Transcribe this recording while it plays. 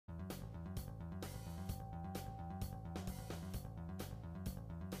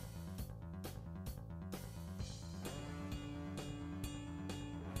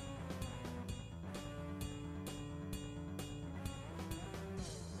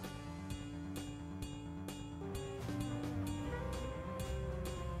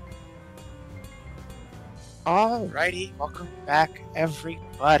Alrighty, welcome back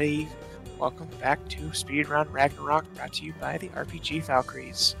everybody. Welcome back to Speedrun Ragnarok, brought to you by the RPG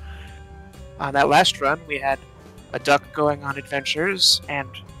Valkyries. On that last run, we had a duck going on adventures, and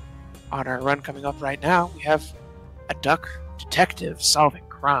on our run coming up right now, we have a duck detective solving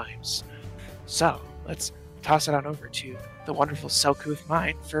crimes. So, let's toss it on over to the wonderful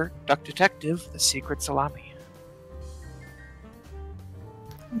selcouthmind for Duck Detective, the Secret Salami.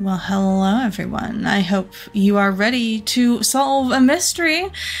 Well, hello everyone. I hope you are ready to solve a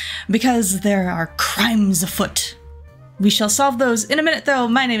mystery, because there are crimes afoot. We shall solve those in a minute though.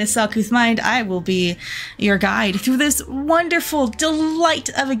 My name is selcouthmind. I will be your guide through this wonderful delight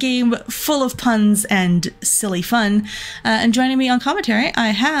of a game full of puns and silly fun. And joining me on commentary,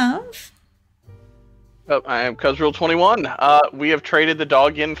 I have... Oh, I am Cuzrule21. We have traded the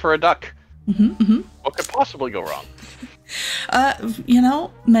dog in for a duck. What could possibly go wrong? You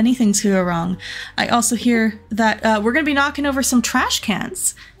know, many things could go wrong. I also hear that we're going to be knocking over some trash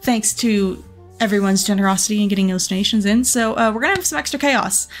cans, thanks to everyone's generosity and getting those donations in. So we're going to have some extra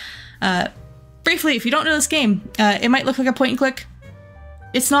chaos. Briefly, if you don't know this game, it might look like a point and click.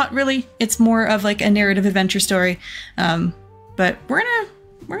 It's not really. It's more of like a narrative adventure story. But we're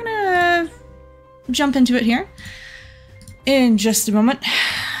gonna jump into it here in just a moment.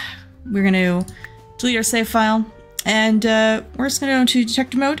 We're going to delete our save file. And we're just going to go into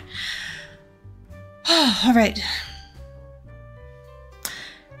detective mode. All right.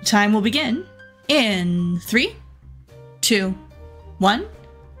 Time will begin in 3, 2, 1,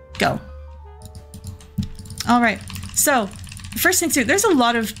 go. All right. So, first thing too, there's a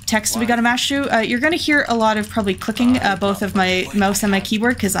lot of text we got to mash through. You're going to hear a lot of probably clicking, both of my mouse and my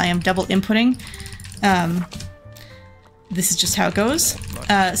keyboard, because I am double inputting. This is just how it goes.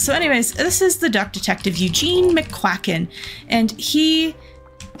 So anyways, this is the Duck Detective Eugene McQuacken, and he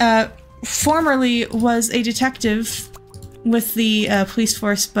formerly was a detective with the police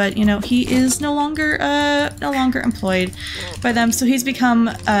force, but you know, he is no longer employed by them, so he's become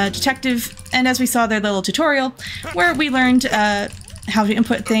a detective. And as we saw their little tutorial where we learned how to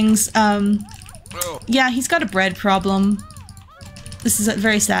input things, yeah, he's got a bread problem. This is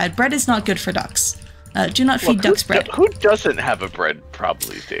very sad. Bread is not good for ducks. Do not feed ducks bread. Who doesn't have a bread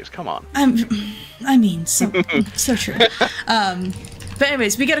problem these days? Come on. I mean, so true. But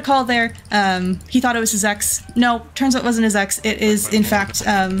anyways, we get a call there. He thought it was his ex. No, turns out it wasn't his ex. It is, in fact,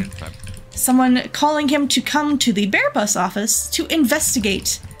 someone calling him to come to the Bear Bus office to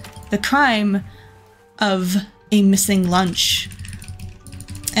investigate the crime of a missing lunch.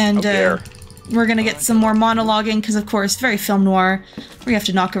 And we're gonna get some more monologuing, because of course, very film noir. We have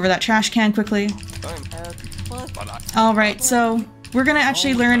to knock over that trash can quickly. Alright, so we're gonna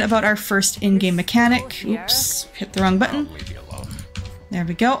actually learn about our first in-game mechanic. Oops, hit the wrong button. There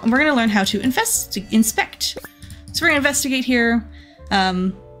we go. And we're gonna learn how to inspect. So we're gonna investigate here.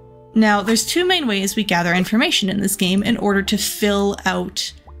 Now, there's two main ways we gather information in this game in order to fill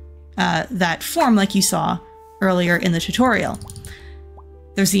out that form like you saw earlier in the tutorial.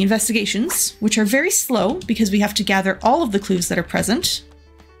 There's the investigations, which are very slow because we have to gather all of the clues that are present.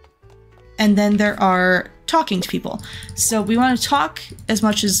 And then there are talking to people. So we want to talk as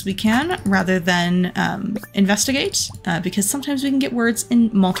much as we can rather than investigate, because sometimes we can get words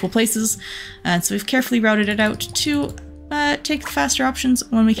in multiple places. So we've carefully routed it out to take the faster options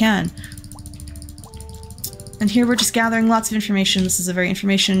when we can. And here we're just gathering lots of information. This is a very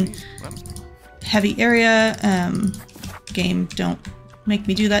information-heavy area. Game, don't make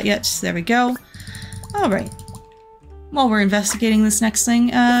me do that yet. There we go. Alright. While we're investigating this next thing,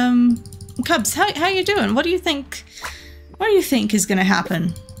 Cubs, how you doing? What do you think? What do you think is gonna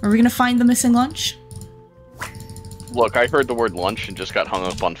happen? Are we gonna find the missing lunch? Look, I heard the word lunch and just got hung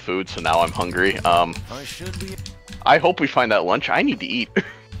up on food, so now I'm hungry. I hope we find that lunch. I need to eat.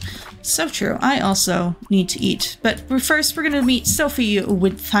 So true. I also need to eat. But first, we're gonna meet Sophie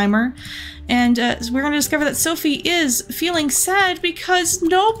Withheimer. And we're going to discover that Sophie is feeling sad because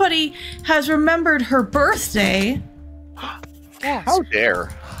nobody has remembered her birthday. How dare.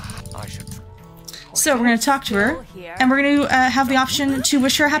 So we're going to talk to her, and we're going to have the option to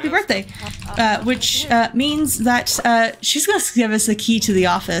wish her a happy birthday, which means that she's going to give us the key to the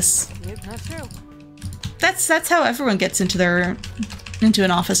office. That's how everyone gets into an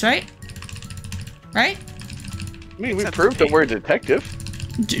office, right? Right? I mean, we proved that we're a detective.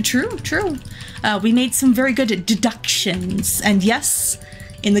 True. We made some very good deductions, and yes,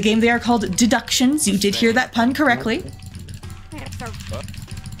 in the game they are called deductions. You did hear that pun correctly.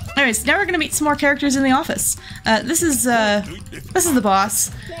 Anyways, now we're gonna meet some more characters in the office. This is the boss,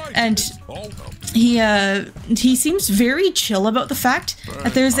 and he seems very chill about the fact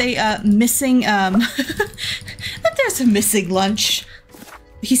that there's a missing that there's a missing lunch.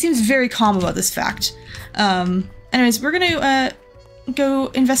 He seems very calm about this fact. Anyways, we're gonna go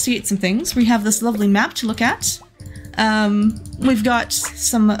investigate some things. We have this lovely map to look at. We've got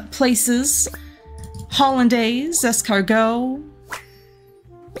some places: Hollandaise, Escargot,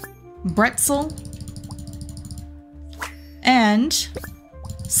 Bretzel, and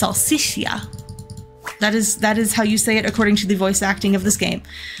Salsiccia. That is how you say it according to the voice acting of this game.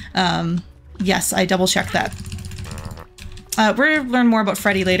 Yes, I double checked that. We're gonna learn more about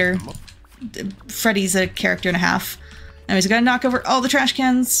Freddy later. Freddy's a character and a half. Anyways, I gotta knock over all the trash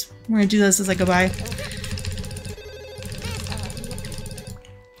cans. We're gonna do this as I go by.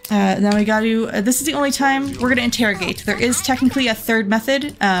 Then we gotta, this is the only time we're gonna interrogate. There is technically a third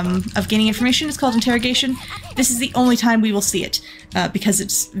method of gaining information. It's called interrogation. This is the only time we will see it, because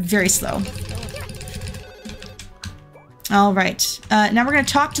it's very slow. Alright, now we're gonna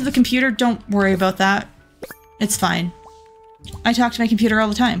talk to the computer. Don't worry about that. It's fine. I talk to my computer all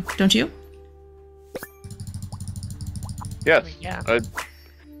the time, don't you? Yes. Yeah.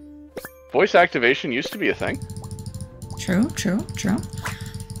 Voice activation used to be a thing. True, true, true.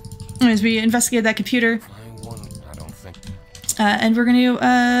 As we investigated that computer, and we're going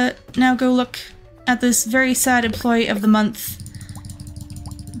to now go look at this very sad Employee of the Month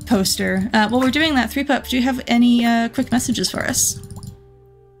poster. While we're doing that, 3Pup, do you have any quick messages for us?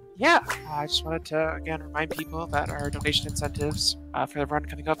 Yeah, I just wanted to, again, remind people that our donation incentives for the run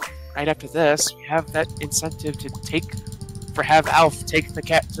coming up right after this, we have that incentive to have Alf take the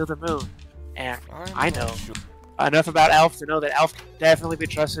cat to the moon. And I know enough about Alf to know that Alf can definitely be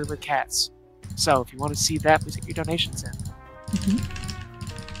trusted with cats. So if you want to see that, please get your donations in. Mm-hmm.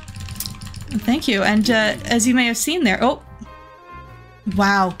 Thank you. And as you may have seen there, oh,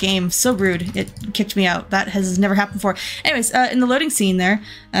 wow, game, so rude. It kicked me out. That has never happened before. Anyways, in the loading scene there,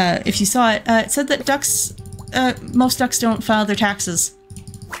 if you saw it, it said that ducks, most ducks don't file their taxes.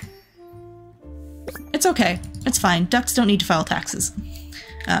 It's okay. It's fine. Ducks don't need to file taxes.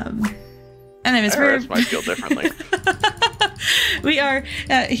 Anyways, Parents might feel differently. we are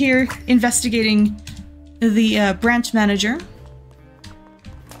here investigating the branch manager.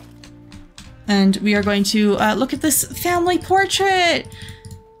 And we are going to look at this family portrait.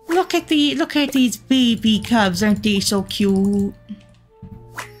 Look at these baby cubs. Aren't they so cute?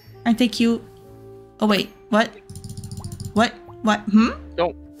 Aren't they cute? Oh wait, what? What?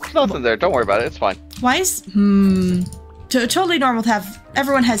 There's nothing there. Don't worry about it. It's fine. Why is totally normal to have,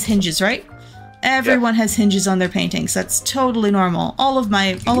 everyone has hinges, right? Everyone has hinges on their paintings. That's totally normal. All of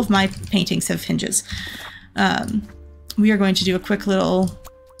my paintings have hinges. We are going to do a quick little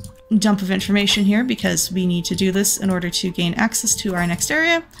dump of information here because we need to do this in order to gain access to our next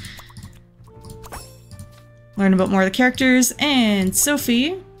area. Learn about more of the characters, and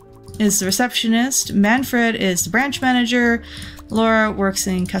Sophie is the receptionist, Manfred is the branch manager, Laura works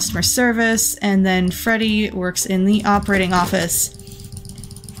in customer service, and then Freddy works in the operating office.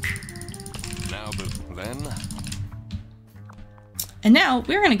 And now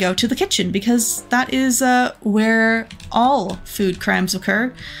we're going to go to the kitchen because that is where all food crimes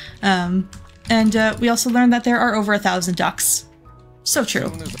occur. And we also learned that there are over 1,000 ducks. So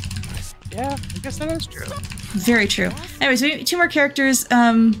true. Yeah, I guess that is true. Very true. Anyways, we have 2 more characters.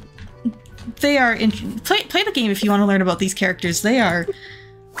 They are play the game if you want to learn about these characters. They are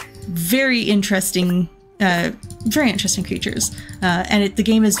very interesting creatures. And the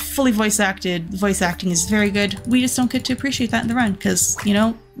game is fully voice acted. Voice acting is very good. We just don't get to appreciate that in the run because, you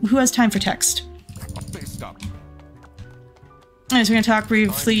know, who has time for text? Anyways, we're going to talk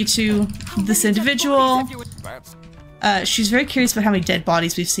briefly to this individual. She's very curious about how many dead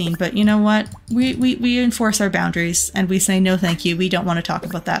bodies we've seen, but you know what? We enforce our boundaries and we say no thank you. We don't want to talk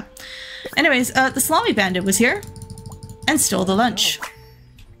about that. Anyways, the Salami bandit was here and stole the lunch.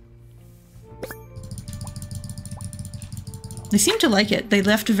 They seem to like it. They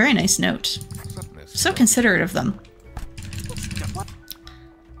left a very nice note. So considerate of them.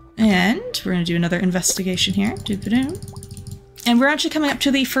 And we're going to do another investigation here. And we're actually coming up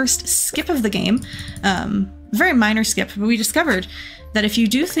to the first skip of the game. Very minor skip, but we discovered that if you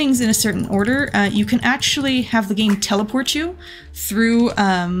do things in a certain order, you can actually have the game teleport you through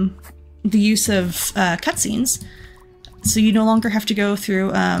the use of cutscenes. So you no longer have to go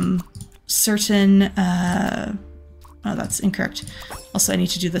through certain... Oh, that's incorrect. Also, I need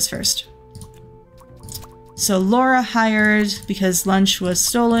to do this first. So Laura hired because lunch was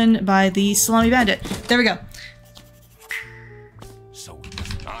stolen by the Salami bandit. There we go. So it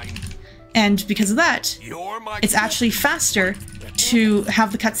was 9 And because of that, it's actually faster to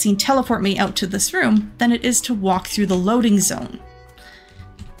have the cutscene teleport me out to this room than it is to walk through the loading zone.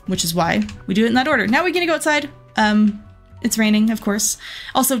 Which is why we do it in that order. Now we're gonna go outside. It's raining, of course.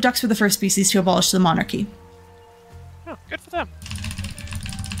 Also, ducks were the first species to abolish the monarchy. Oh, good for them.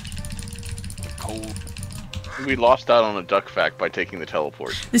 We lost out on a duck fact by taking the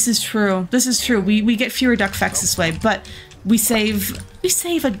teleport. This is true. This is true. We get fewer duck facts this way, but we save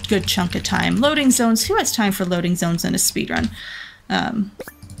a good chunk of time. Loading zones. Who has time for loading zones in a speedrun?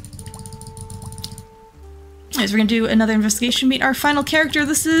 Anyways, we're gonna do another investigation. Meet our final character.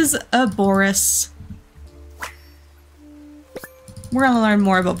 This is Boris. We're gonna learn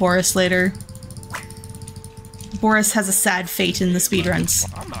more about Boris later. Boris has a sad fate in the speedruns.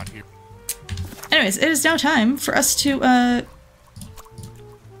 Anyways, it is now time for us to, I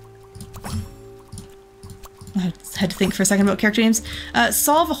had to think for a second about character names.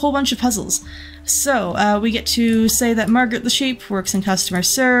 Solve a whole bunch of puzzles. So, we get to say that Margaret the sheep works in customer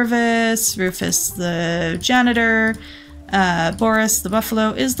service, Rufus the janitor, Boris the buffalo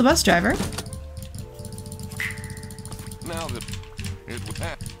is the bus driver.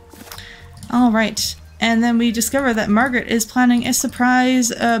 Alright, and then we discover that Margaret is planning a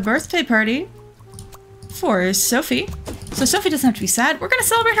surprise birthday party for Sophie. So Sophie doesn't have to be sad. We're gonna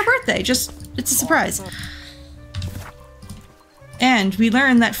celebrate her birthday. Just, it's a surprise. And we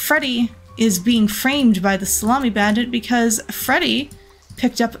learn that Freddy is being framed by the Salami Bandit because Freddy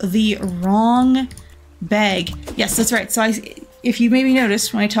picked up the wrong bag. Yes, that's right. So if you maybe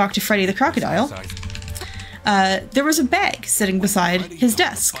noticed when I talked to Freddy the crocodile, there was a bag sitting beside his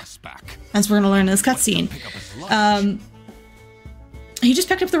desk. As we're gonna learn in this cutscene. He just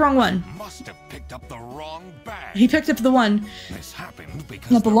picked up the wrong one. He picked up the one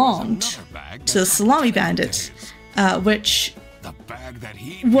that belonged to the Salami Bandit, which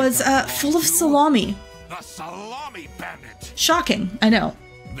was full of salami. The Salami Bandit. Shocking, I know.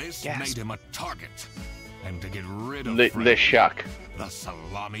 This made him a target, and to get rid of The shock. the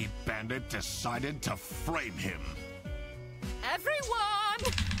Salami Bandit decided to frame him.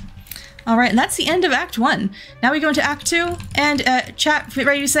 Everyone! Alright, and that's the end of Act 1. Now we go into Act 2, and chat,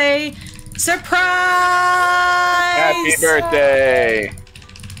 ready to say, surprise! Happy birthday!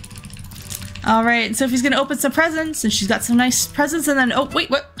 Alright, Sophie's gonna open some presents, and she's got some nice presents, and then, oh, wait,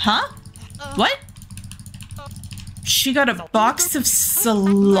 what? Huh? What? She got a box of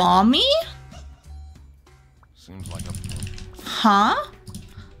salami? Seems like a Huh?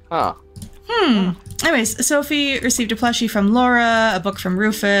 Huh. Anyways, Sophie received a plushie from Laura, a book from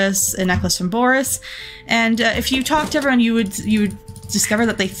Rufus, a necklace from Boris, and if you talk to everyone, you would discover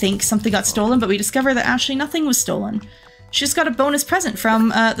that they think something got stolen, but we discover that actually nothing was stolen. She just got a bonus present from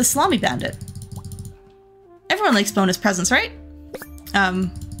the Salami Bandit. Everyone likes bonus presents, right?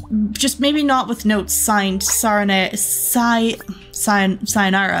 Just maybe not with notes signed Sayonara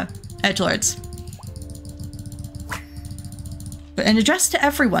Edgelords. But and addressed to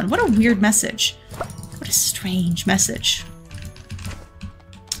everyone. What a weird message. What a strange message.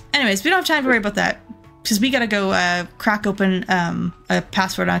 Anyways, we don't have time to worry about that. Because we gotta go crack open a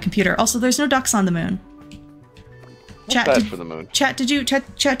password on a computer. Also, there's no ducks on the moon. Chat, for the moon. Chat, did you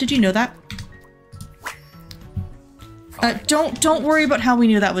know that? Don't worry about how we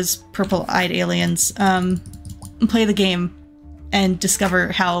knew that was purple-eyed aliens. Play the game and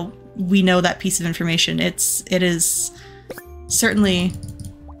discover how we know that piece of information. It is certainly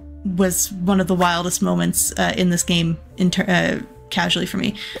was one of the wildest moments in this game casually for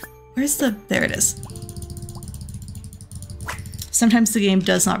me. Where's the... there it is. Sometimes the game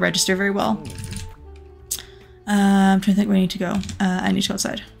does not register very well. I'm trying to think where I need to go. I need to go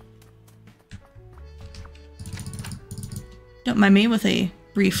outside. Don't mind me with a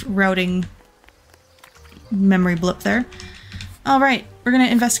brief routing memory blip there. Alright, we're gonna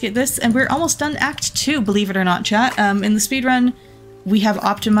investigate this, and we're almost done Act 2, believe it or not, chat. In the speedrun, we have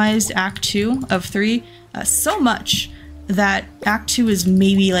optimized Act 2 of 3 so much that Act 2 is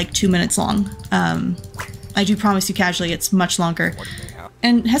maybe like 2 minutes long. I do promise you casually it's much longer.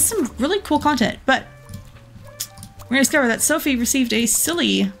 And has some really cool content, but we're gonna discover that Sophie received a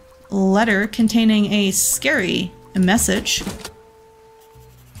silly letter containing a scary message.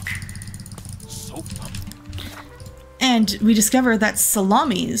 And we discover that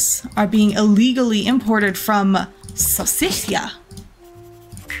salamis are being illegally imported from Sicilia.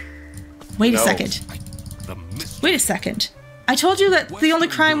 Wait a second. Wait a second. I told you that the only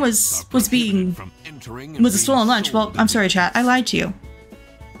crime was a stolen lunch. Well, I'm sorry, chat. I lied to you.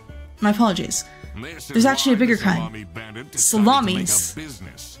 My apologies. There's actually a bigger crime. Salamis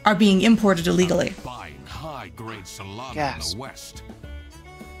are being imported illegally. Yes.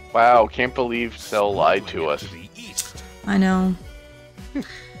 Wow, can't believe Cell lied to us. I know.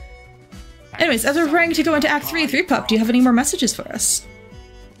 Anyways, as we're preparing to go into Act 3, 3-Pup, do you have any more messages for us?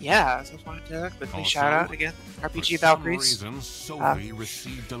 Yeah, I just wanted to quickly shout out again, RPG Valkyries. The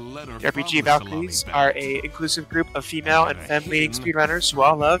RPG Valkyries are a inclusive group of female and femme-leading speedrunners who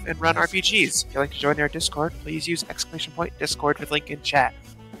all love and run RPGs. If you'd like to join their Discord, please use !Discord with link in chat.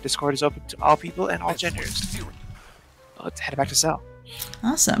 Discord is open to all people and all genders. Let's head back to Cell.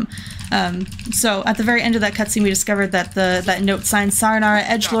 Awesome. So at the very end of that cutscene, we discovered that that note signed Sayonara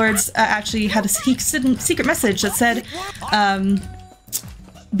Edgelords actually had a secret message that said,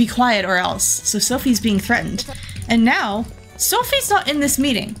 be quiet or else. So Sophie's being threatened. And now, Sophie's not in this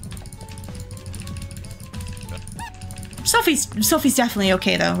meeting. Sophie's definitely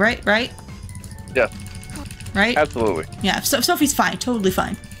okay though, right? Right? Yeah. Right? Absolutely. Yeah, Sophie's fine, totally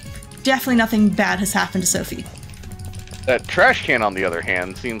fine. Definitely nothing bad has happened to Sophie. That trash can, on the other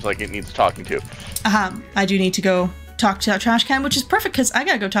hand, seems like it needs talking to. I do need to go talk to that trash can, which is perfect because I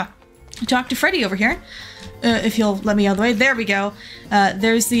gotta go talk to Freddy over here. If you'll let me out of the way. There we go.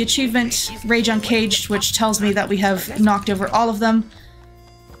 There's the achievement, Rage Uncaged, which tells me that we have knocked over all of them.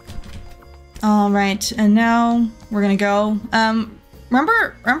 Alright, and now we're gonna go.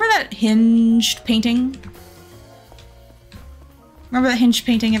 Remember that hinged painting? Remember that hinged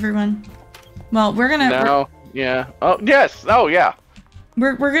painting, everyone? Well, we're gonna... No, yeah. Oh, yes! Oh, yeah!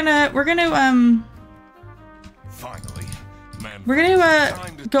 We're gonna Finally, man. We're gonna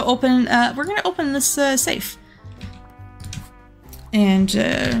go open. We're gonna open this safe, and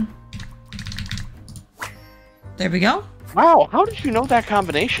there we go. Wow, how did you know that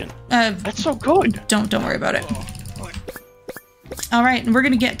combination? That's so good. Don't worry about it. All right, and we're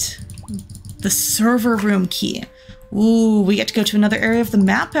gonna get the server room key. Ooh, we get to go to another area of the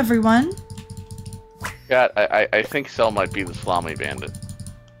map, everyone. Yeah, I think Cell might be the Salami bandit.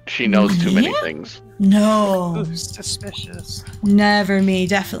 She knows too many things. No. Ooh, suspicious. Never me.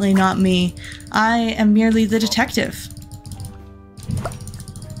 Definitely not me. I am merely the detective.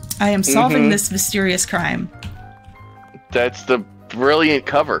 I am solving this mysterious crime. That's the brilliant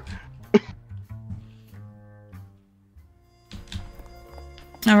cover.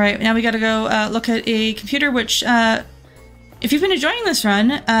 All right, now we gotta go look at a computer, which, if you've been enjoying this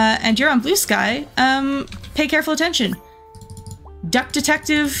run, and you're on Blue Sky, pay careful attention. Duck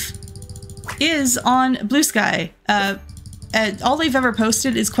Detective is on Blue Sky. All they've ever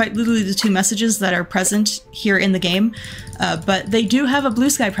posted is quite literally the 2 messages that are present here in the game, but they do have a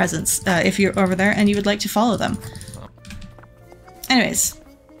Blue Sky presence if you're over there and you would like to follow them. Anyways,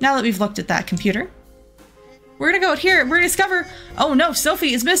 now that we've looked at that computer, we're gonna go out here. We're gonna discover, oh no,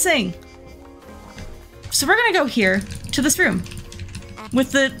 Sophie is missing. So we're gonna go here to this room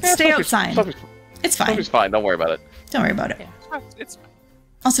with the stay out sign. It's fine. Sophie's fine. Don't worry about it. Don't worry about it. It's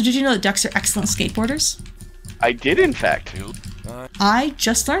Also, did you know that ducks are excellent skateboarders? I did, in fact. I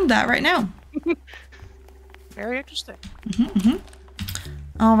just learned that right now. very interesting.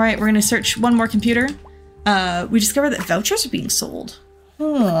 All right, we're gonna search one more computer. We discovered that vouchers are being sold.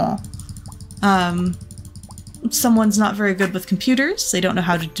 Oh. Someone's not very good with computers. They don't know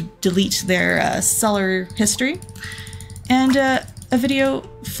how to delete their seller history. And a video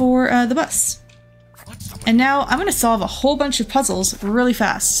for the bus. And now I'm gonna solve a whole bunch of puzzles really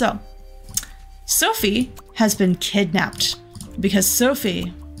fast. So, Sophie has been kidnapped because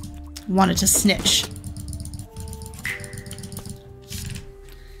Sophie wanted to snitch.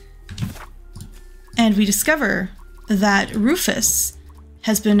 And we discover that Rufus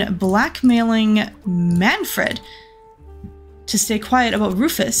has been blackmailing Manfred to stay quiet about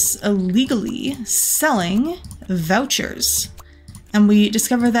Rufus illegally selling vouchers. And we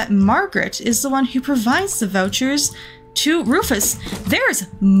discover that Margaret is the one who provides the vouchers to Rufus. There's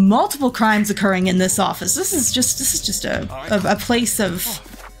multiple crimes occurring in this office. This is just a place of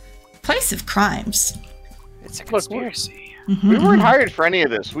crimes. It's a conspiracy. We weren't hired for any of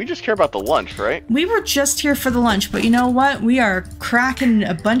this. We just care about the lunch, right? We were just here for the lunch, but you know what? We are cracking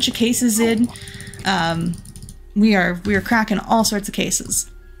a bunch of cases in. We are cracking all sorts of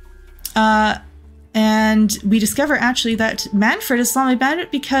cases. And we discover actually that Manfred is Salami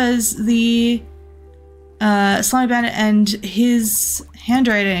Bandit because the Salami Bandit and his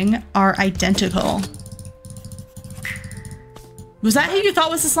handwriting are identical. Was that who you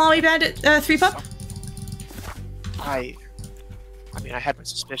thought was the Salami Bandit, 3-Pup? I mean, I had my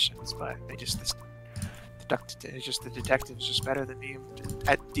suspicions, but they just the detective's just better than me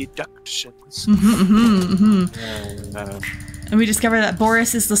at deductions. And we discover that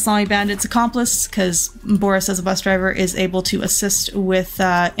Boris is the Salami bandit's accomplice, because Boris, as a bus driver, is able to assist with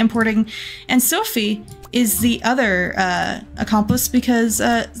importing. And Sophie is the other accomplice, because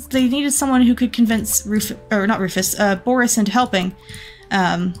they needed someone who could convince Boris into helping.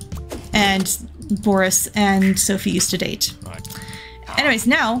 And Boris and Sophie used to date. Anyways,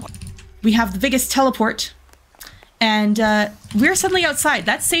 now we have the biggest teleport, and we're suddenly outside.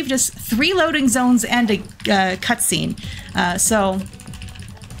 That saved us 3 loading zones and a cutscene. So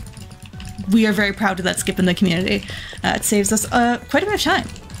we are very proud of that skip in the community. It saves us quite a bit of time.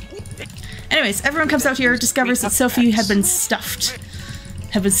 Anyways, everyone comes out here, discovers that Sophie had been stuffed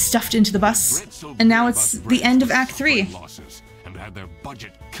into the bus, and now it's the end of Act 3. Had their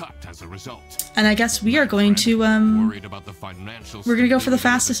budget cut as a result. And I guess we are going to Worried about the financial we're gonna go for the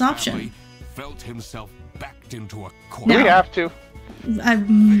fastest option. Felt himself backed into a Now, We have to.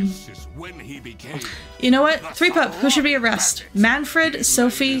 This is when he became You know what? 3-Pup, who should we arrest? Manfred,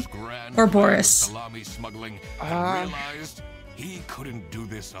 Sophie, or Boris? Salami smuggling and realized he couldn't do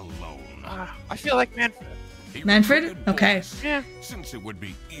this alone. I feel like Manfred. He Manfred? recruited Okay. Boris, Yeah. Since it would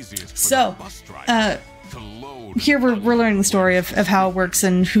be easiest for So, the bus driver to load here we're learning the story of how it works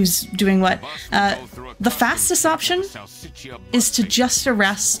and who's doing what. The fastest option is to just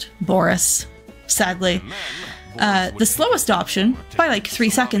arrest Boris, sadly. The slowest option, by like 3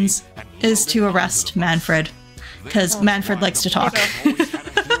 seconds, is to arrest Manfred, because Manfred likes to talk.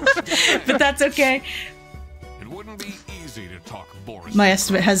 But that's okay. It wouldn't be easy to talk Boris. My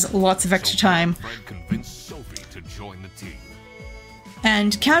estimate has lots of extra time. Fred convinced Sophie to join the team.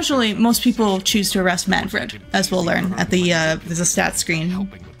 And casually, most people choose to arrest Manfred, as we'll learn at the, there's a stat screen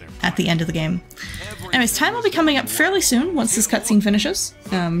at the end of the game. Anyways, time will be coming up fairly soon, once this cutscene finishes.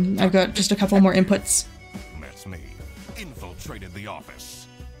 I've got just a couple more inputs. That's me. Infiltrated the office.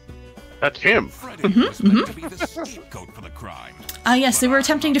 That's him. Freddy was meant to be the scapegoat for the crime. Yes, they were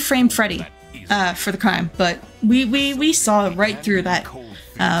attempting to frame Freddy, for the crime, but we saw right through that.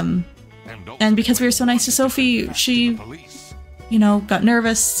 And because we were so nice to Sophie, she, you know, got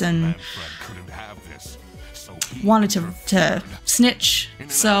nervous and wanted to snitch.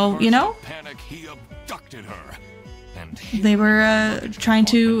 So, you know, they were trying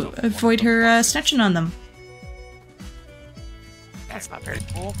to avoid her snitching on them. That's not very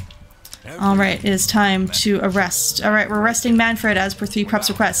cool. Alright, it is time to arrest. Alright, we're arresting Manfred as per 3-Pup's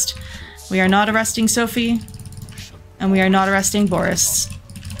request. We are not arresting Sophie, and we are not arresting Boris.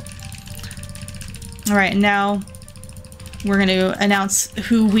 Alright, now we're going to announce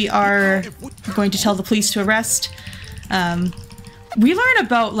who we are going to tell the police to arrest. We learn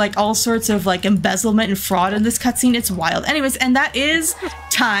about like all sorts of like embezzlement and fraud in this cutscene. It's wild. Anyways, and that is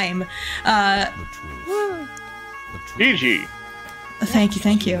time. GG.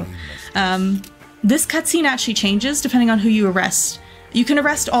 Thank you. This cutscene actually changes depending on who you arrest. You can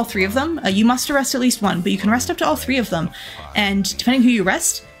arrest all 3 of them. You must arrest at least one, but you can arrest up to all 3 of them. And depending who you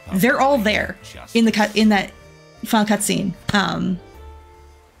arrest, they're all there in that final cutscene. And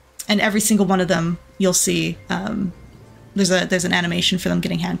every single one of them, you'll see. There's an animation for them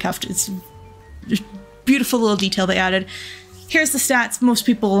getting handcuffed. It's a beautiful little detail they added. Here's the stats. Most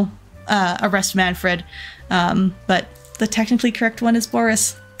people arrest Manfred, but the technically correct one is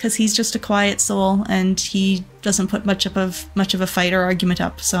Boris, because he's just a quiet soul and he doesn't put much of a fight or argument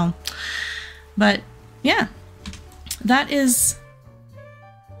up. So, but yeah, that is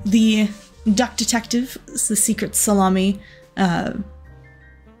the Duck Detective. It's the Secret Salami.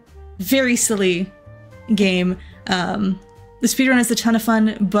 Very silly game. The speedrun is a ton of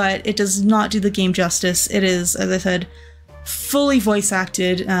fun, but it does not do the game justice. It is, as I said, fully voice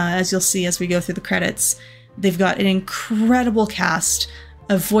acted, as you'll see as we go through the credits. They've got an incredible cast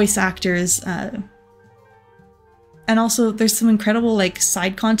of voice actors, and also there's some incredible like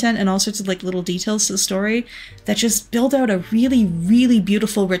side content and all sorts of like little details to the story that just build out a really, really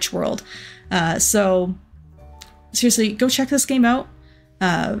beautiful, rich world. So seriously, go check this game out.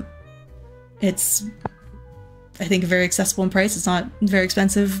 It's, I think, very accessible in price. It's not very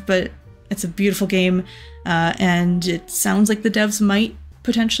expensive, but it's a beautiful game, and it sounds like the devs might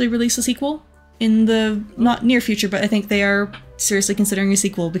potentially release a sequel in the not near future, but I think they are seriously considering a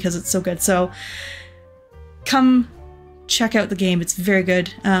sequel because it's so good. So come check out the game. It's very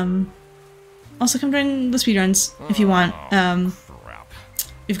good. Also come join the speedruns if you want.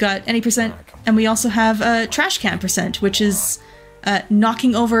 We've got any percent, and we also have a trash can percent, which is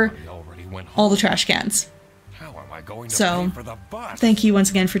knocking over all the trash cans. So thank you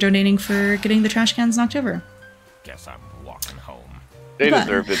once again for donating for getting the trash cans knocked over. Guess I'm walking home. They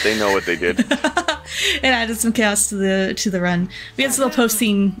deserved it. They know what they did. It added some chaos to the run. We had this little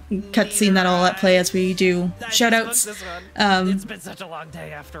post-scene cutscene that'll let play as we do shoutouts. It's been such a long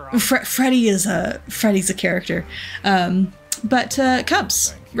day after all. Freddy's a character. But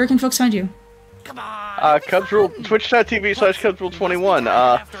Cubs, where can folks find you? Come on. Cubs Rule, twitch.tv/CubsRule21.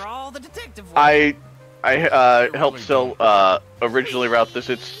 After all the detective work. I helped Sil originally route this.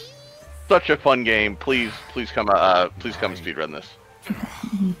 It's such a fun game. Please come speedrun this.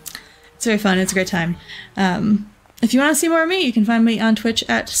 It's very fun. It's a great time. If you want to see more of me, you can find me on Twitch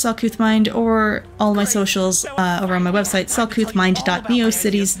at selcouthmind or all my socials over on my website,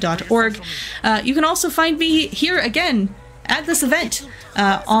 selcouthmind.neocities.org. You can also find me here again at this event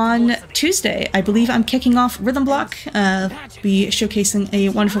on Tuesday. I believe I'm kicking off Rhythm Block, be showcasing a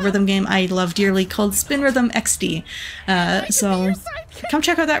wonderful rhythm game I love dearly called Spin Rhythm XD. So come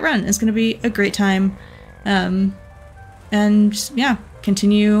check out that run. It's going to be a great time. And yeah,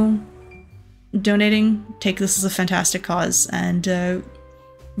 continue donating. Take this as a fantastic cause, and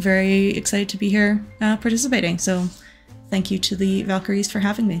very excited to be here participating. So thank you to the Valkyries for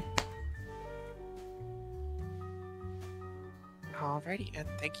having me. Alrighty, and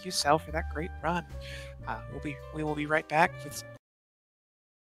thank you, Sel, for that great run. We will be right back with